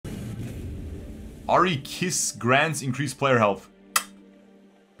Ahri kiss grants increased player health.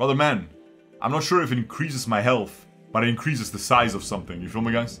 Brother man, I'm not sure if it increases my health, but it increases the size of something. You feel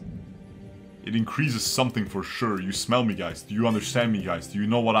me, guys? It increases something for sure. You smell me, guys. Do you understand me, guys? Do you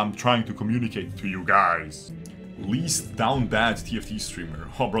know what I'm trying to communicate to you guys? Least down bad TFT streamer.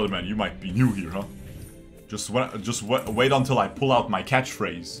 Oh, brother man, you might be new here, huh? Just wait until I pull out my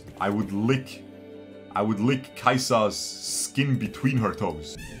catchphrase. I would lick Kaisa's skin between her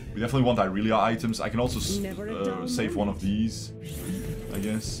toes. We definitely want irelia items. I can also save one of these, I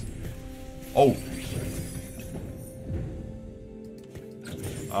guess. Oh.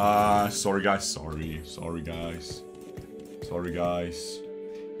 Sorry guys, sorry guys.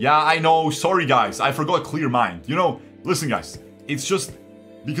 Yeah, I know, sorry guys, I forgot clear mind. You know, listen guys, it's just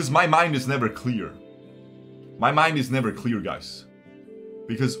because my mind is never clear. My mind is never clear, guys.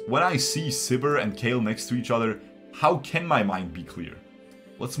 Because when I see Sivir and Kayn next to each other, how can my mind be clear?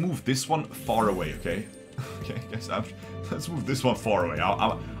 Let's move this one far away, okay? Okay, guys, let's move this one far away.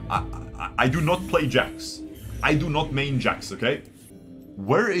 I do not play Jax. I do not main Jax, okay?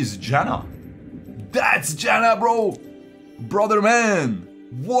 Where is Janna? That's Janna, bro! Brother man!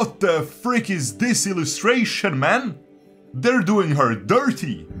 What the frick is this illustration, man? They're doing her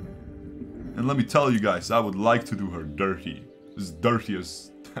dirty! And let me tell you guys, I would like to do her dirty. As dirty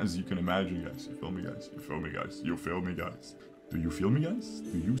as you can imagine, guys. You feel me, guys? You feel me, guys? You feel me, guys? Do you feel me, guys?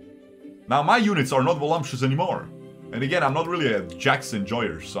 Do you? Now, my units are not voluptuous anymore. And again, I'm not really a Jax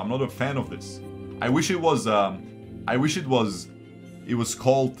enjoyer, so I'm not a fan of this. I wish it was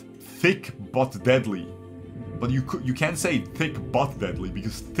called thick but deadly. But you can't say thick but deadly,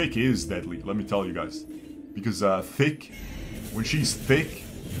 because thick is deadly, let me tell you guys. Because thick, when she's thick,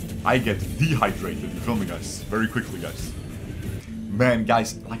 I get dehydrated, you feel me, guys? Very quickly, guys. Man,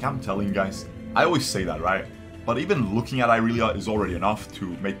 guys, like I'm telling you guys, I always say that, right? But even looking at irelia is already enough to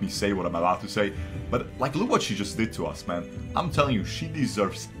make me say what I'm about to say. But like, look what she just did to us, man. I'm telling you, she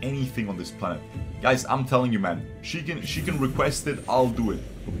deserves anything on this planet. Guys, I'm telling you, man, she can request it, I'll do it.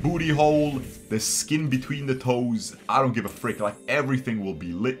 Booty hole, the skin between the toes, I don't give a frick, like everything will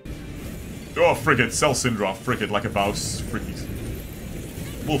be lit. Oh, frick it, sell Syndra, frick it, like a boss, frick it.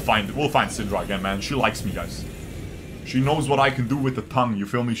 We'll find Syndra again, man, she likes me, guys. She knows what I can do with the tongue, you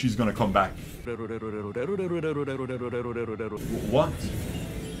feel me? She's gonna come back. What?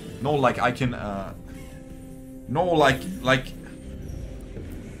 No, like I can, no, like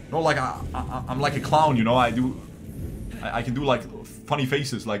I'm like a clown, you know, I can do like funny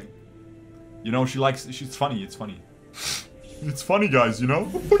faces, like, you know, she's funny, it's funny. It's funny, guys, you know?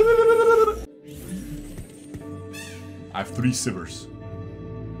 I have 3 Sivirs.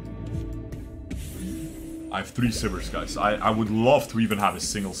 I have 3 Sivers, guys. I would love to even have a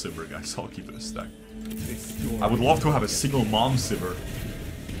single Sivir, guys. I'll keep it a stack. I would love to have a single mom Sivir.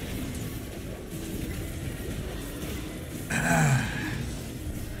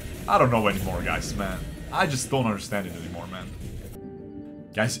 I don't know anymore, guys, man. I just don't understand it anymore, man.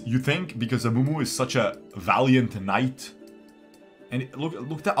 Guys, you think because Amumu is such a valiant knight, and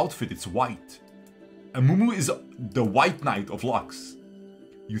look the outfit, it's white. Amumu is the white knight of Lux.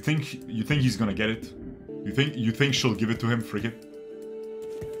 You think he's gonna get it? You think she'll give it to him, frick it?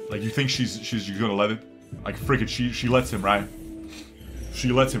 Like, you think she's gonna let it? Like, frick it, she lets him, right? She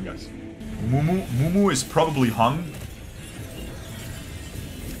lets him, guys. Mumu is probably hung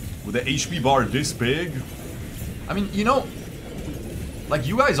with the HP bar this big. I mean, you know, like,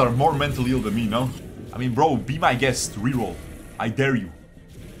 you guys are more mentally ill than me, no? I mean, bro, be my guest, reroll. I dare you.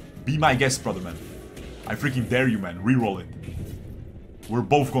 Be my guest, brother, man. I freaking dare you, man. Reroll it. We're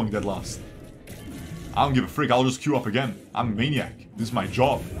both going dead last. I don't give a frick, I'll just queue up again. I'm a maniac. This is my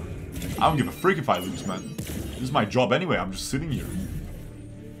job. I don't give a frick if I lose, man. This is my job anyway, I'm just sitting here.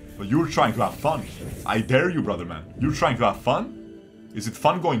 But you're trying to have fun. I dare you, brother, man. You're trying to have fun? Is it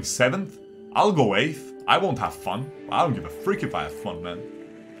fun going 7th? I'll go 8th. I won't have fun. I don't give a frick if I have fun, man.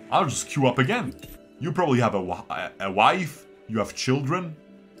 I'll just queue up again. You probably have a wife. You have children.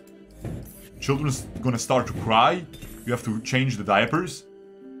 Children's gonna start to cry. You have to change the diapers.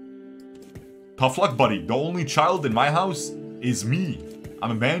 Tough luck, buddy. The only child in my house is me.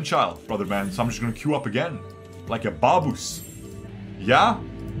 I'm a man-child, brother man, so I'm just gonna queue up again. Like a babus. Yeah?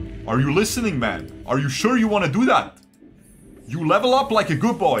 Are you listening, man? Are you sure you want to do that? You level up like a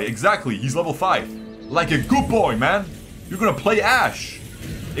good boy. Exactly, he's level 5. Like a good boy, man. You're gonna play Ashe.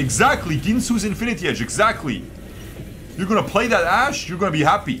 Exactly, Ginsu's Infinity Edge, exactly. You're gonna play that Ashe, you're gonna be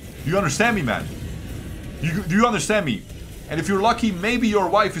happy. Do you understand me, man? Do you understand me? And if you're lucky, maybe your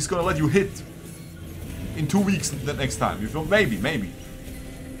wife is gonna let you hit in 2 weeks the next time. You feel? Maybe.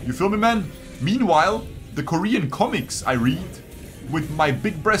 You feel me, man? Meanwhile, the Korean comics I read with my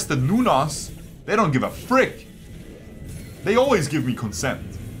big-breasted Nunas They don't give a frick. They always give me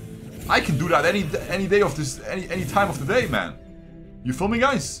consent. I can do that any day of this, any time of the day, man. You feel me,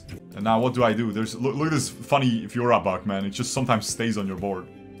 guys? And now what do I do? There's look at this funny Fiora bug, man. It just sometimes stays on your board.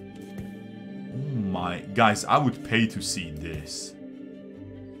 Oh my, guys, I would pay to see this.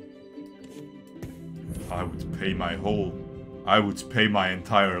 I would pay my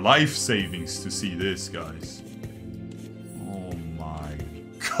entire life savings to see this, guys. Oh my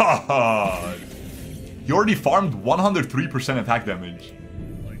god. He already farmed 103% attack damage.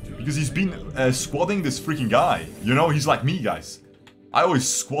 Because he's been squatting this freaking guy. You know, he's like me, guys. I always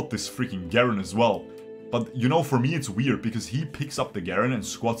squat this freaking Garen as well. But, you know, for me it's weird because he picks up the Garen and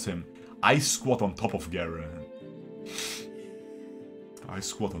squats him. I squat on top of Garen. I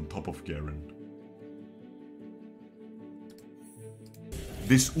squat on top of Garen.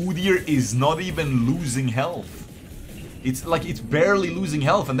 This udyr is not even losing health. It's like it's barely losing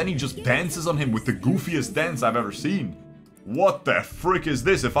health and then he just dances on him with the goofiest dance I've ever seen. What the frick is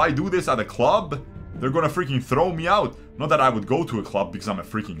this? If I do this at a club, they're gonna freaking throw me out. Not that I would go to a club because I'm a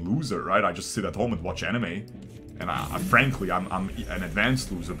freaking loser, right? I just sit at home and watch anime. And frankly, I'm an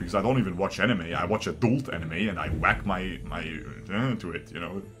advanced loser because I don't even watch anime. I watch adult anime and I whack my to it, you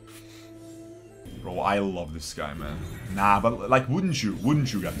know? Bro, I love this guy, man. Nah, but like, wouldn't you?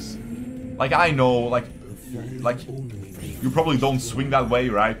 Wouldn't you guys? Like, I know, like, you probably don't swing that way,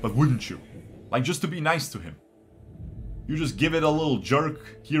 right? But wouldn't you? Like, just to be nice to him. You just give it a little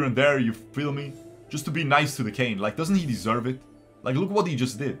jerk here and there, you feel me? Just to be nice to the Kayn. Like, doesn't he deserve it? Like, look what he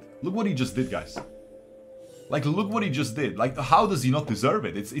just did. Look what he just did, guys. Like, look what he just did. Like, how does he not deserve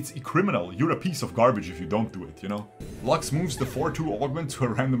it? It's criminal. You're a piece of garbage if you don't do it, you know? Lux moves the 4-2 augment to a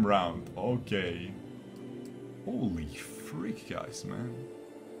random round. Okay. Holy freak, guys, man.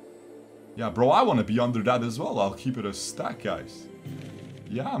 Yeah, bro, I want to be under that as well. I'll keep it a stack, guys.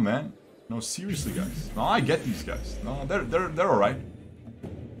 Yeah, man. No, seriously, guys. No, I get these guys. No, they're alright.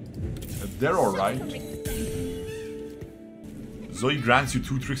 They're alright. Zoe grants you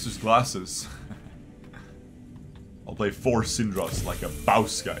 2 Trickster's glasses. I'll play 4 Syndras like a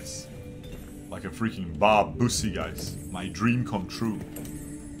bouse, guys. Like a freaking bussy, guys. My dream come true.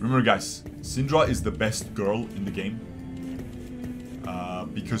 Remember, guys, Syndra is the best girl in the game.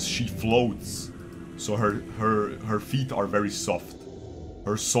 Because she floats. So her feet are very soft.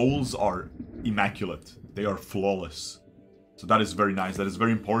 Her soles are immaculate. They are flawless. So that is very nice. That is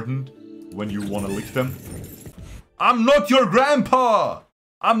very important when you want to lick them. I'm not your grandpa!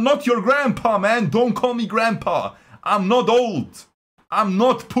 I'm not your grandpa, man! Don't call me grandpa! I'm not old! I'm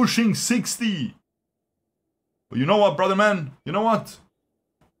not pushing 60! But you know what, brother man? You know what?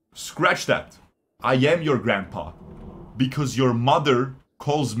 Scratch that. I am your grandpa. Because your mother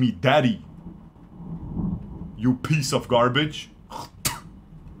calls me daddy. You piece of garbage.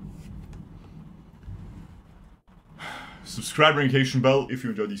 Subscribe, notification bell if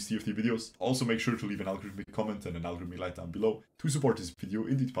you enjoy these TFT videos. Also make sure to leave an algorithmic comment and an algorithmic like down below to support this video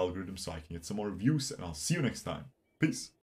in the algorithm so I can get some more views, and I'll see you next time. Peace.